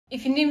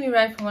If you knew me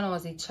right from when I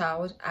was a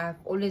child, I've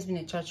always been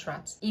a church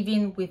rat,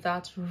 even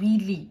without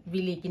really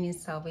gaining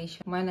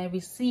salvation. When I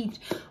received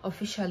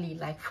officially,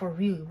 like for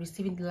real,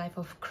 receiving the life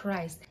of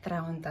Christ, that I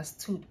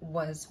understood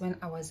was when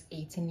I was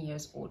 18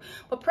 years old.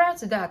 But prior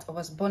to that, I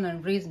was born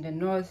and raised in the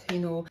north,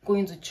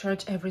 going to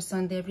church every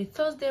Sunday, every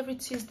Thursday, every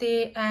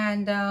Tuesday.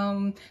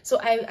 And so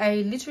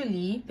I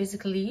literally,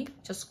 basically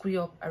just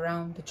grew up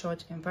around the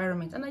church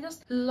environment. And I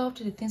just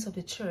loved the things of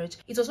the church.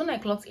 It was when I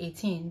clocked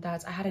 18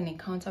 that I had an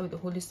encounter with the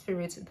Holy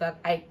Spirit, that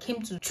I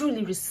came to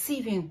truly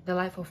receiving the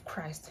life of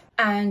Christ.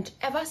 And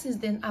ever since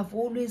then, I've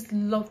always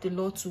loved the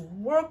Lord to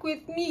work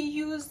with me,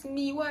 use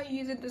me. Why are you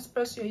using this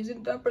person? You're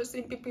using that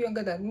person, people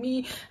younger than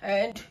me,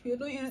 and you're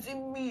not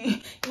using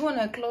me. Even when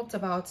I clocked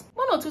about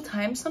 1 or 2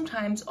 times,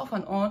 sometimes off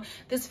and on,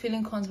 this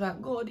feeling comes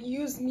back, God,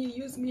 use me,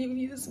 use me,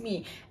 use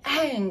me.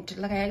 And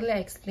like I earlier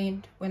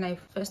explained when I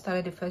first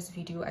started the first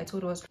video, I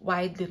told us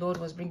why the Lord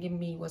was bringing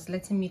me, was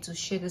letting me to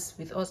share this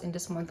with us in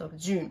this month of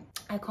June.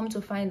 I come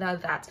to find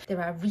out that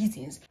there are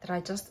reasons that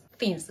are just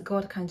things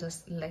God can't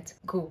just let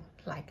go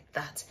like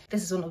that.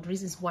 This is one of the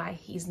reasons why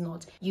He's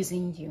not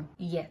using you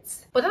yet.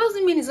 But that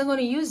doesn't mean He's not going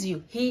to use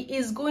you. He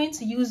is going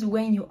to use you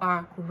when you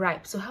are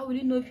ripe. So how will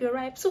you know if you're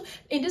ripe? So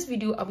in this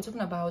video, I'll be talking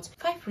about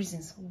 5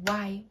 reasons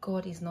why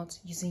God is not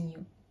using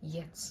you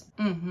yet.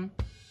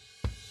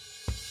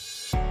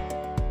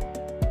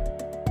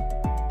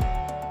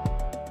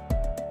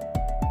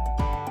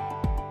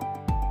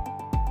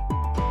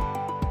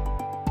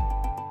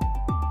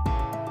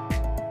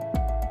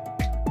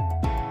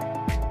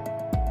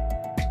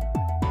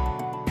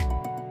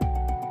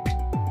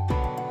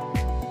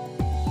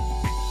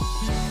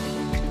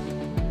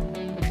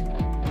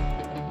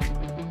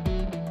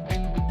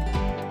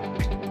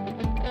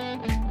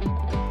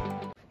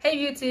 Hey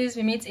beauties,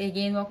 we meet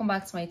again. Welcome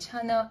back to my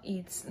channel.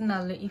 It's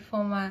Nnalue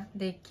Ifeoma,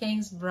 the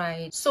King's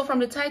Bride. So from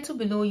the title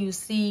below, you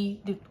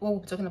see what we'll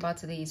be talking about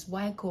today is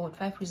why God,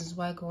 5 reasons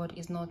why God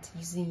is not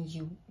using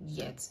you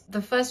yet.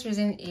 The first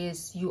reason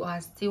is you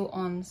are still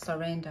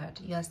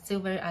unsurrendered. You are still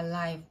very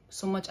alive,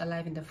 so much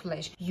alive in the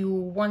flesh. You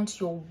want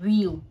your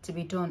will to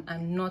be done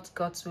and not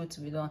God's will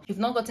to be done. You've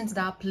not gotten to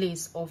that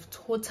place of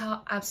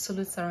total,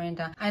 absolute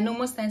surrender. I know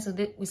most times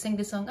we sing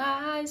this song,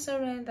 I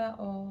surrender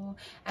all.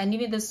 And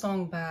even the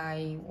song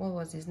by,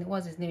 what's his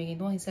name again?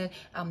 The one he said,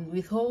 I'm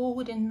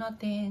withholding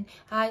nothing,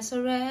 I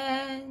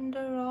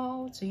surrender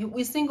all to you.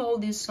 We sing all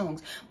these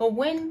songs, but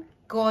when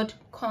God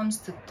comes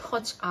to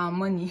touch our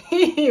money,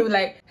 you're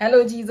like,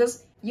 hello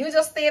Jesus, you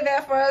just stay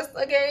there first,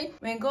 okay?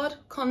 When God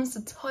comes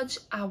to touch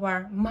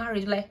our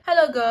marriage, like,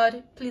 hello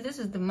God, please, this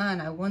is the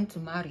man I want to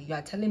marry.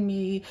 You're telling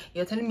me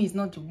he's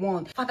not the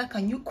one. Father,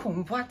 can you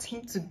convert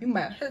him to be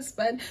my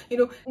husband?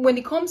 When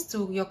it comes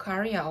to your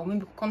career, or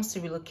when it comes to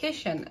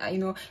relocation,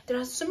 there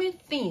are so many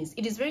things.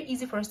 It is very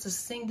easy for us to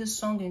sing this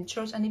song in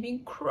church and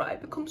even cry,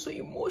 become so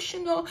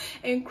emotional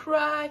and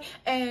cry,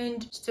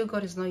 and still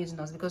God is not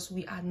using us because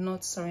we are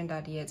not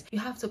surrendered yet. You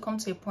have to come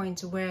to a point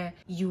where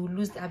you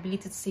lose the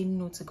ability to say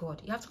no to God.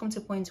 You have to come to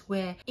a point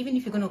where even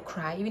if you're going to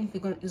cry, even if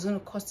it's going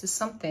to cost you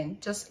something,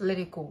 just let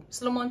it go.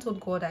 Solomon told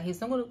God that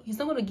he's not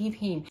going to give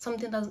him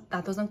something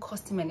that doesn't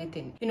cost him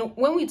anything.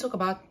 When we talk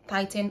about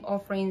tithing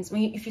offerings,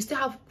 if you still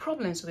have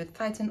problems with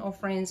tithing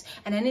offerings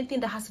and anything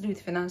that has to do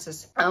with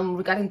finances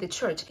regarding the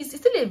church, it's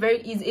still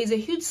a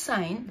huge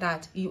sign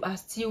that you are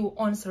still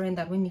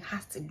unsurrendered when it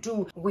has to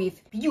do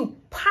with you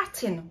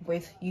parting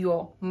with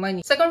your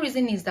money. Second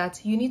reason is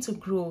that you need to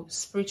grow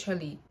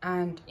spiritually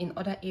and in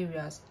other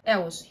areas,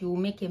 else you will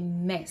make a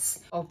mess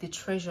of the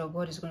treasure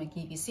God is going to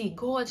give you. See,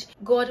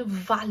 God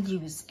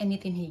values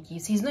anything He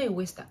gives. He's not a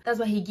waster. That's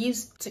why He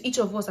gives to each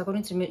of us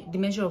according to the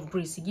measure of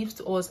grace. He gives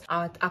to us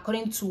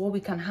according to what we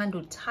can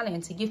handle.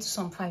 Talent, He gives to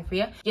some 5,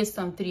 yeah? He gives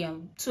some 3,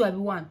 and 2 every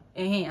 1.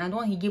 And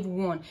one He gave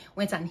 1,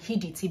 went and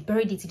hid it. He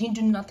buried it. He didn't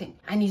do nothing.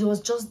 And he was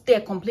just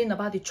there complaining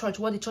about the church,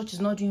 what the church is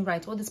not doing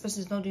right, what this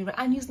person is not doing right.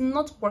 And he's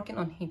not working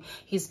on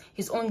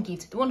his own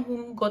gift. The one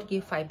whom God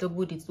gave 5,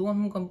 doubled it. The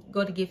one whom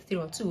God gave 3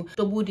 or 2,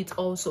 doubled it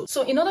also.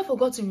 So in order for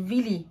God to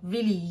really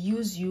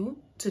use you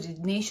to the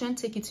nation,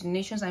 take it to the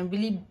nations and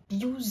really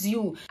use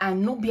you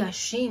and not be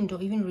ashamed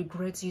or even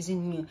regret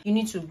using you, you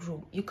need to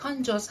grow. You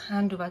can't just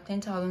hand over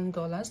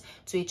 $10,000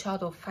 to a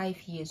child of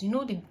 5 years.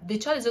 The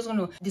child is just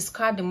going to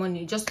discard the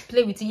money, just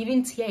play with it,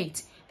 even tear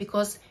it,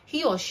 because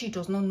he or she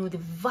does not know the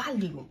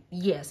value.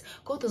 Yes,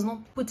 God does not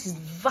put His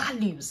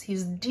values,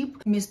 His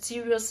deep,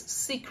 mysterious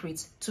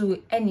secrets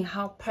to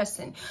anyhow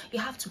person. You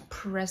have to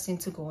press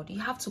into God. You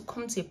have to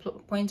come to a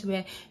point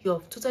where you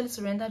have totally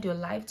surrendered your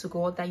life to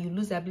God, that you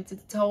lose the ability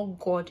to tell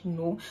God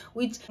no,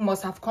 which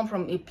must have come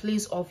from a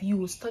place of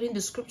you studying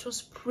the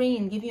scriptures,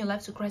 praying, giving your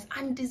life to Christ,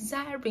 and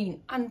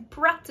desiring and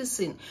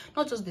practicing,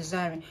 not just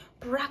desiring,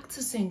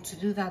 practicing to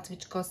do that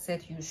which God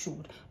said you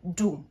should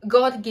do.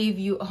 God gave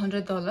you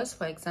 $100,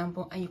 for example,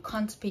 example, and you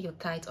can't pay your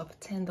tithe of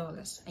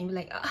 $10, and you're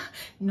like,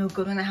 no,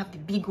 God, when I have the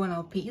big one,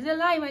 I'll pay. It's a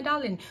lie, my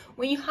darling.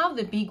 When you have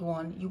the big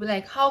one, you'll be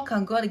like, how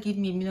can God give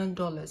me $1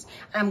 million?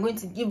 I'm going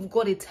to give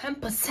God a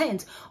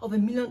 10% of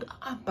 $1 million.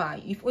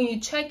 If when you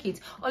check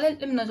it, or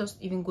let me not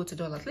just even go to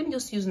dollars, let me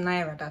just use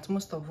naira that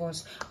most of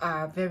us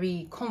are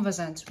very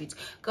conversant with.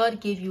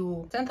 God gave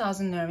you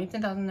 10,000 naira. If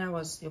 10,000 naira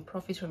was your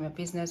profit from your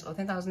business, or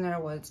 10,000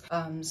 naira was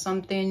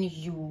something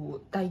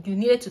that you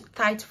needed to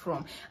tithe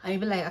from, and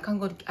you'll be like,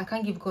 I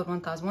can't give God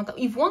 1,000.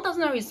 If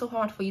 1,000 naira is so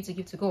hard for you to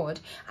give to God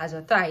as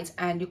a tithe,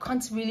 and you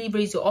can't really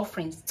raise your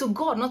offerings to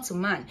God, not to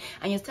man,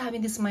 and you're still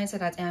having this mindset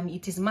that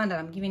it is man that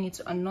I'm giving it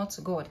to and not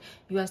to God,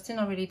 you are still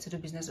not ready to do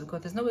business with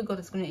God. There's no way God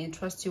is going to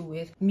entrust you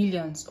with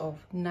millions of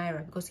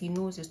naira, because he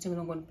knows you're still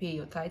not going to pay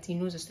your tithe. He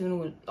knows you're still not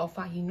going to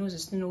offer. He knows you're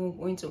still not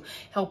going to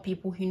help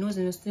people. He knows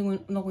you're still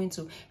not going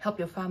to help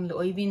your family,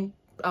 or even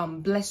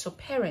bless your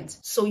parents.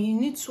 So you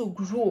need to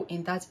grow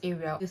in that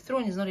area. The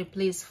throne is not a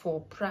place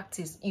for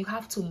practice. You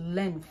have to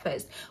learn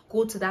first.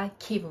 Go to that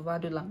cave of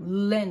Adulam,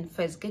 learn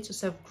first, get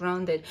yourself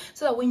grounded,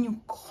 so that when you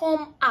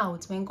come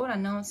out, when God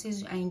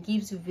announces you and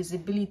gives you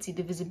visibility,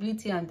 the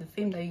visibility and the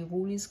fame that you've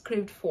always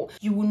craved for,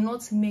 you will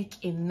not make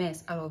a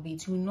mess out of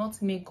it. You will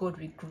not make God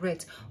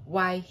regret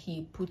why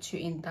he put you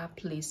in that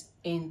place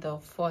in the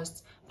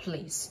first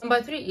place.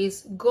 Number 3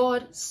 is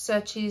God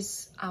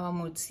searches our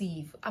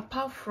motive.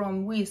 Apart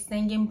from we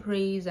singing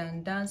praise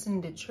and dancing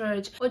in the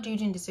church, what do you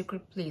do in the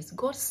secret place?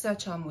 God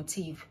search our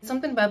motive.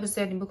 Something the Bible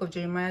said in the book of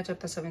Jeremiah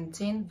chapter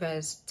 17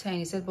 verse 10.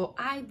 It said, but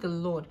I, the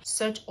Lord,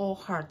 search all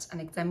hearts and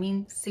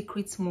examine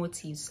secret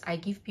motives. I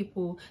give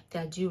people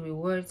their due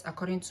rewards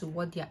according to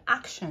what their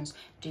actions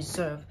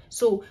deserve.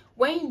 So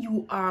when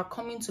you are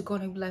coming to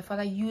God and be like,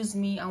 Father, use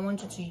me, I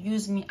want you to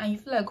use me, and you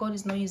feel like God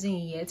is not using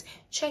it yet,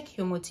 check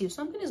your motive.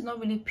 Something is not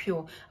really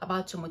pure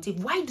about your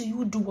motive. Why do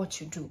you do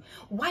what you do?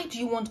 Why do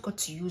you want God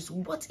to use?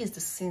 What is the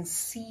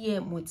sincere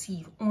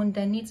motive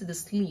underneath the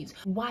sleeves?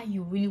 Why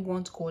you really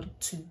want God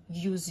to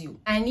use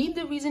you? And if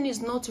the reason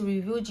is not to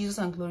reveal Jesus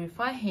and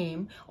glorify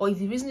him, or if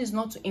the reason is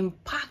not to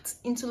impact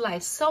into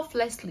life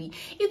selflessly,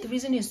 if the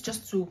reason is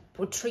just to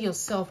portray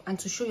yourself and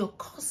to show your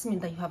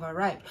cosmate that you have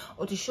arrived,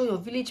 or to show your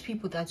village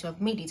people that you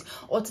have made it,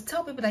 or to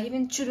tell people that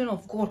even children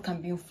of God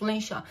can be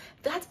influential,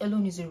 that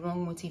alone is a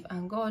wrong motive.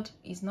 And God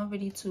is not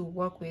ready to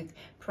work with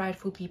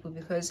prideful people,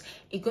 because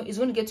it's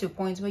going to get to a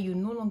point where you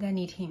no longer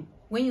need him.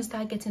 When you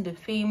start getting the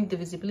fame, the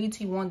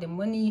visibility you want, the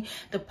money,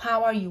 the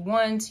power you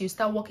want, you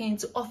start walking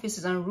into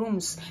offices and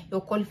rooms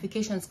your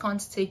qualifications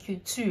can't take you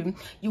to,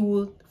 you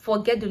will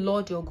forget the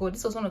Lord your God.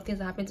 This was one of the things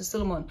that happened to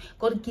Solomon.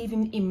 God gave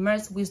him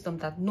immense wisdom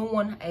that no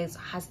one has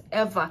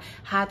ever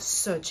had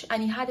such.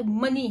 And he had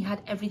money, he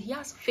had everything. He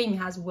has fame, he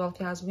has wealth,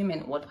 he has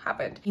women. What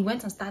happened? He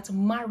went and started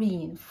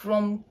marrying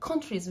from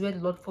countries where the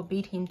Lord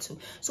forbade him to.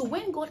 So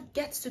when God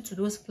gets you to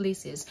those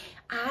places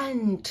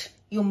and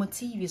your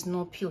motive is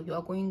not pure, you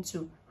are going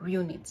to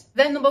ruin it.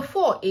 Then number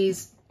 4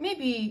 is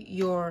maybe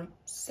your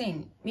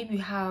sin. Maybe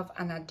you have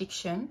an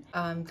addiction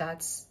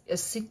that's a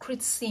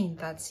secret sin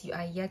that you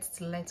are yet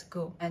to let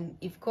go. And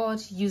if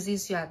God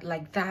uses you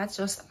like that,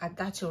 just at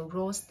that your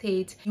raw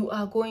state, you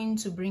are going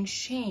to bring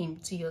shame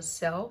to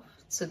yourself,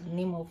 to the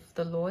name of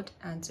the Lord,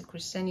 and to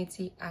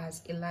Christianity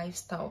as a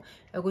lifestyle.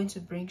 You're going to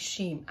bring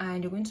shame,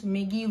 and you're going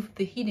to give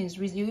the hidden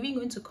reason. You're even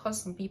going to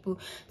cause some people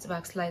to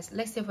backslide.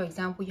 Let's say, for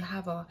example, you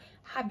have a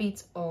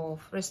habit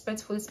of,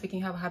 respectfully speaking,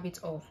 you have a habit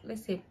of,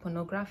 let's say,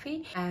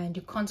 pornography, and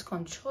you can't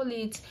control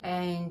it,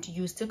 and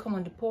you still come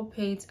on the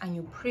pulpit and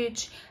you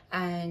preach,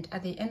 and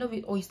at the end of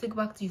it, or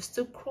you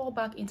still crawl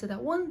back into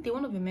that. One day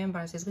one of your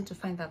members is going to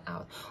find that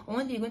out, or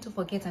one day you're going to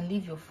forget and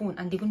leave your phone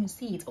and they're going to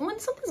see it, or when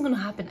something's going to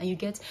happen and you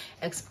get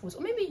exposed.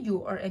 Or maybe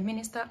you are a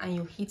minister and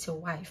you hit your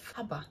wife.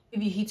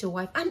 Maybe you hit your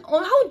wife, and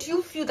how do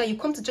you feel that you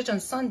come to church on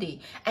Sunday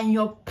and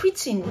you're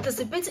preaching,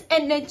 dissipating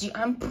energy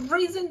and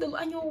praising the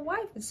Lord, and your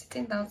wife is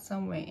sitting down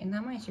somewhere in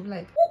her mind? She'll be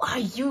like, who are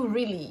you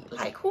really?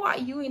 Like, who are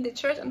you in the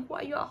church and who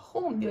are you at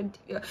home?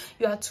 You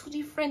are two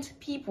different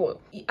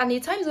people. And the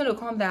time is going to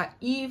come that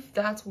if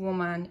that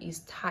woman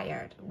is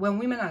tired, when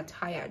women are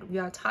tired, we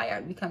are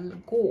tired, we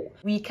can go,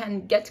 we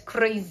can get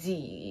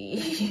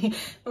crazy.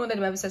 No wonder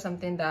the Bible says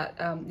something that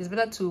it's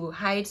better to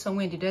hide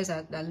somewhere in the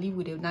desert than live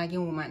with a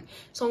nagging woman.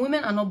 Some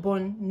women are not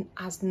born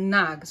as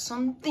nags.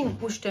 Something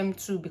pushed them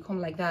to become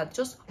like that.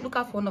 Just look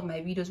at one of my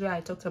videos where I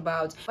talked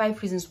about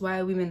 5 reasons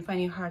why women find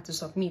it hard to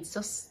submit.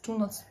 Just do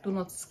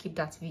not skip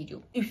that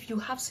video. If you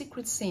have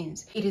secret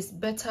sins, it is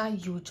better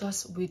you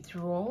just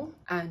withdraw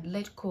and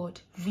let God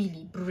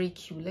really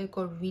break you. Let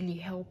God really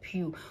help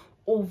you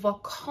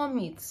overcome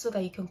it, so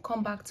that you can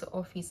come back to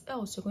office.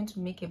 Else you're going to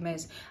make a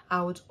mess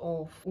out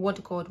of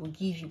what God will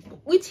give you,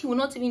 which he will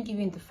not even give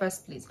you in the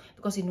first place,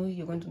 because he knows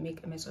you're going to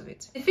make a mess of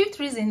it. The 5th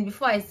reason,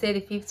 before I say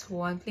the 5th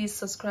one, please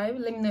subscribe.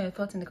 Let me know your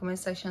thoughts in the comment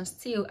section.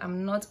 Still,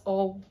 I'm not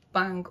all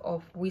bank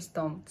of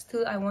wisdom.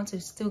 Still, I want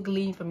to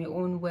glean from your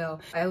own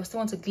well. I still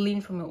want to glean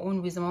from your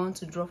own wisdom. I want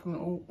to draw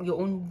from your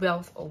own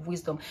wealth of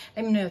wisdom.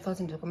 Let me know your thoughts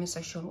in the comment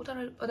section. What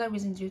other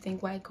reasons do you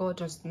think why God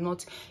does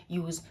not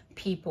use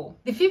people?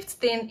 The 5th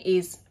thing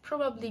is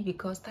probably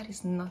because that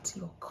is not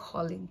your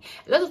calling.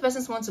 A lot of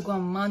persons want to go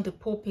and mount the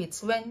pulpit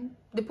when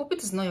the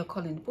pulpit is not your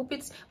calling. The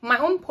pulpit, my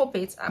own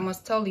pulpit, I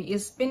must tell you,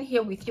 is been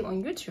here with you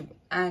on YouTube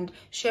and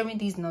sharing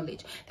this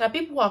knowledge. There are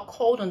people who are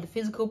called on the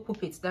physical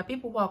pulpits. There are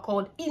people who are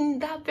called in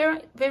that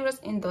various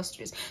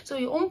industries. So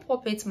your own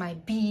pulpit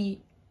might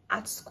be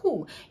at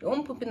school, your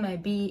own pulpit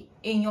might be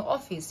in your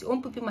office, your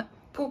own pulpit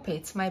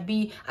might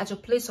be at your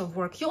place of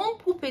work, your own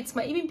pulpit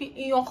might even be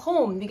in your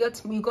home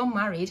because you got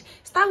married.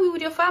 Start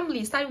with your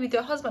family, start with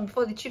your husband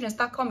before the children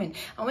start coming.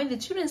 And when the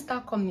children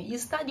start coming, you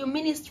start your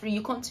ministry,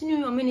 you continue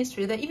your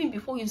ministry there even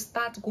before you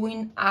start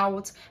going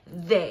out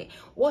there.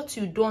 What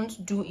you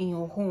don't do in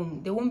your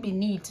home, there won't be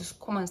need to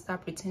come and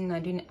start pretending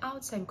and doing it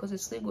outside, because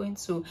it's still going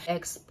to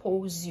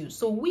expose you.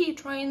 So we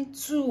trying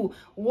to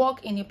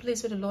walk in a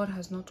place where the Lord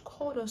has not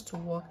called us to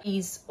walk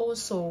is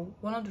also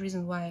one of the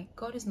reasons why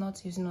God is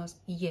not using us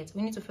yet.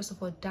 We need to first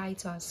of all die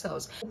to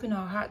ourselves, open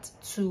our hearts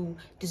to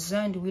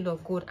discern the will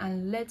of God,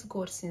 and let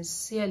God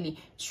sincerely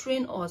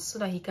train us so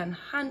that he can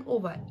hand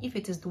over. If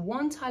it is the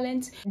 1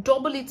 talent,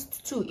 double it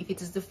to 2. If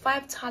it is the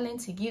 5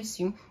 talents he gives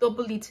you,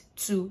 double it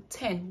to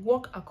 10.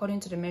 Work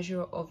according to the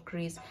measure of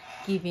grace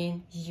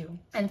given you.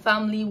 And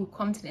family, we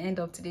come to the end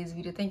of today's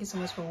video. Thank you so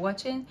much for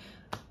watching.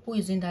 Who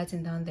is doing that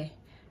thing down there?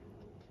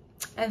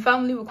 And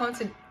family, we come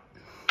to the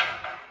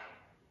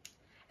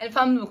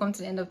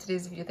end of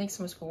today's video. Thanks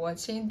so much for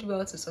watching. Do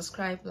well to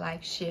subscribe,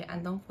 like, share,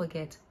 and don't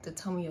forget to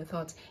tell me your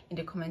thoughts in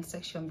the comment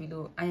section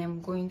below. I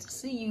am going to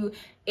see you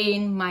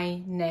in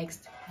my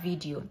next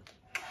video.